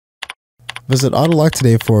Visit Autolock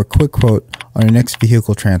today for a quick quote on your next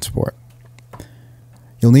vehicle transport.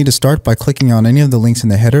 You'll need to start by clicking on any of the links in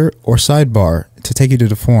the header or sidebar to take you to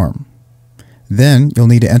the form. Then you'll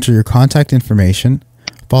need to enter your contact information.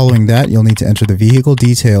 Following that, you'll need to enter the vehicle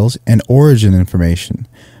details and origin information,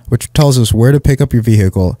 which tells us where to pick up your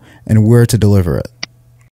vehicle and where to deliver it.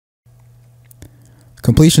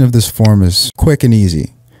 Completion of this form is quick and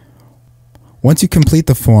easy. Once you complete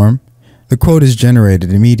the form, the quote is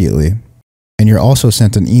generated immediately, and you're also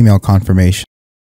sent an email confirmation.